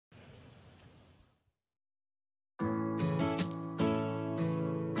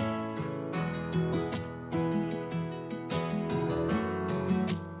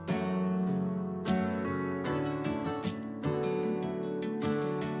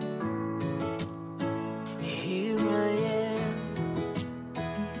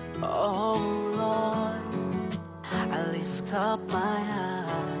up my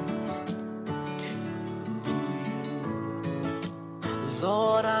eyes to you.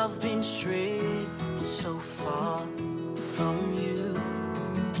 Lord, I've been strayed so far from you,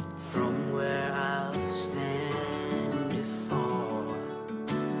 from where I've stand before.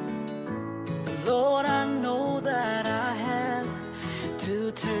 Lord, I know that I have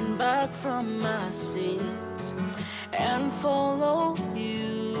to turn back from my sins and follow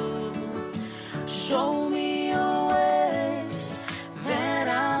you. Show me your ways that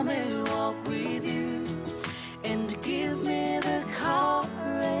I may walk with you, and give me the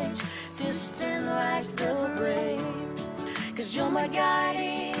courage to stand like the brave. 'Cause you're my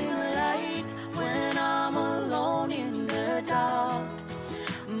guiding light when I'm alone in the dark,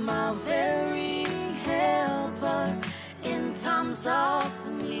 my very helper in times of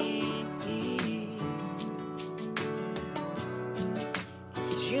need.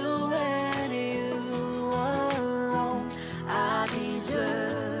 It's you and you alone I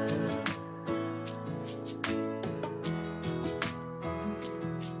deserve.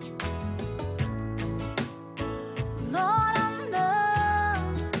 Lord, I know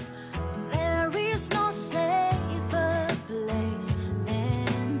there is no safer place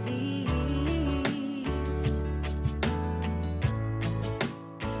than these.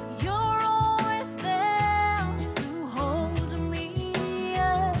 You're always there to hold me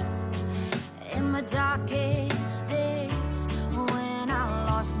up in my darkest days when I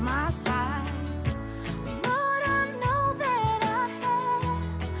lost my sight. Lord, I know that I have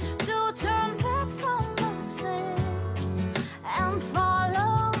to turn back from my sins and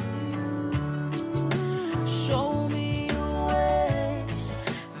follow you. Show me your ways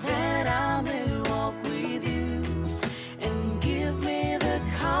that I may walk with you, and give me the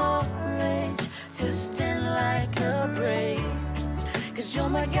courage to stand like a brave. 'Cause you're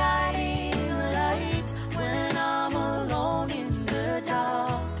my guiding light when I'm alone in the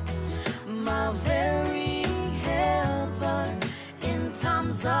dark, my very helper in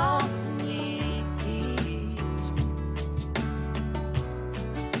times of need.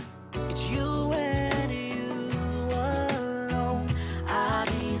 It's you and you alone I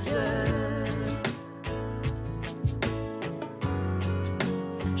deserve.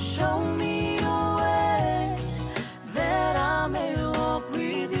 Show me your ways that I may walk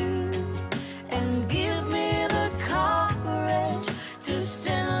with you, and give me the courage to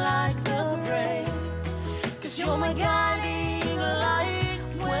stand like the brave. 'Cause you're my guiding light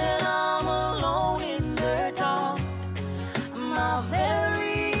when I'm alone in the dark, my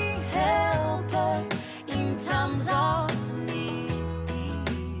very helper in times of need.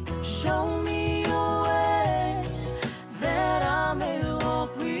 Show me your ways that I may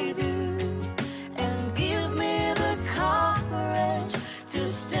walk with you, and give me the courage to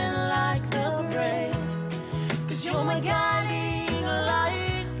stand like the brave. 'Cause you're my guiding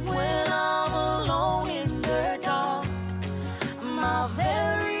light when I'm alone in the dark, my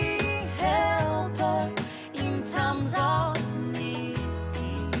very helper in times of need.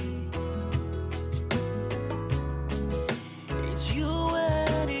 It's you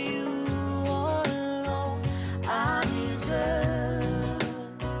and you alone I deserve.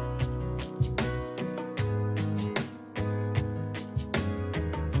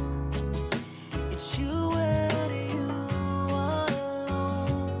 It's you and you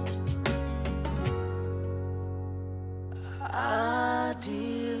alone I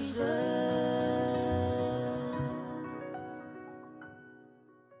deserve.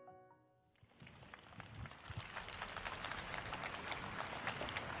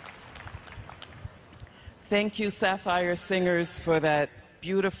 Thank you, Sapphire Singers, for that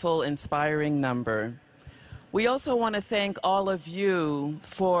beautiful, inspiring number. We also want to thank all of you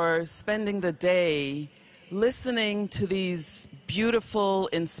for spending the day listening to these beautiful,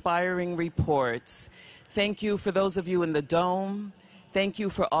 inspiring reports. Thank you for those of you in the Dome. Thank you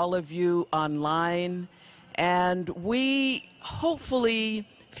for all of you online. And we hopefully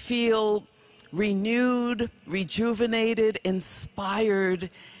feel renewed, rejuvenated, inspired,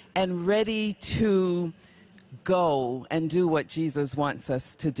 and ready to go and do what Jesus wants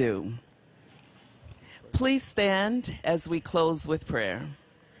us to do. Please stand as we close with prayer.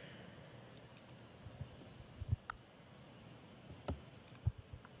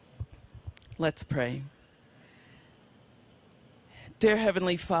 Let's pray. Dear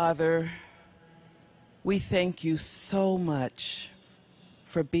Heavenly Father, we thank you so much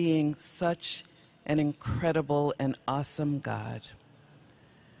for being such an incredible and awesome God.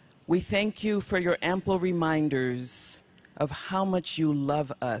 We thank you for your ample reminders of how much you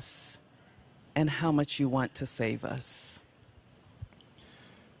love us and how much you want to save us.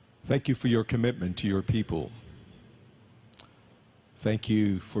 Thank you for your commitment to your people. Thank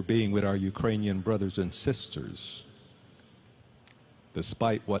you for being with our Ukrainian brothers and sisters.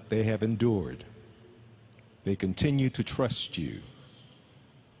 Despite what they have endured, they continue to trust you.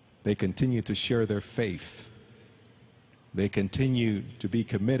 They continue to share their faith. They continue to be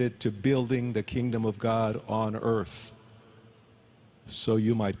committed to building the kingdom of God on earth, so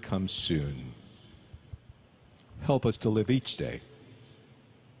you might come soon. Help us to live each day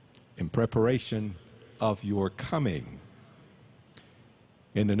in preparation of your coming.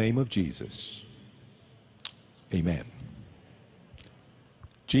 In the name of Jesus, amen.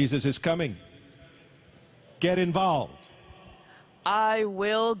 Jesus is coming. Get involved. I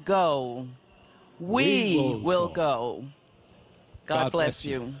will go. We will go. God bless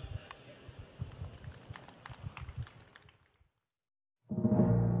you.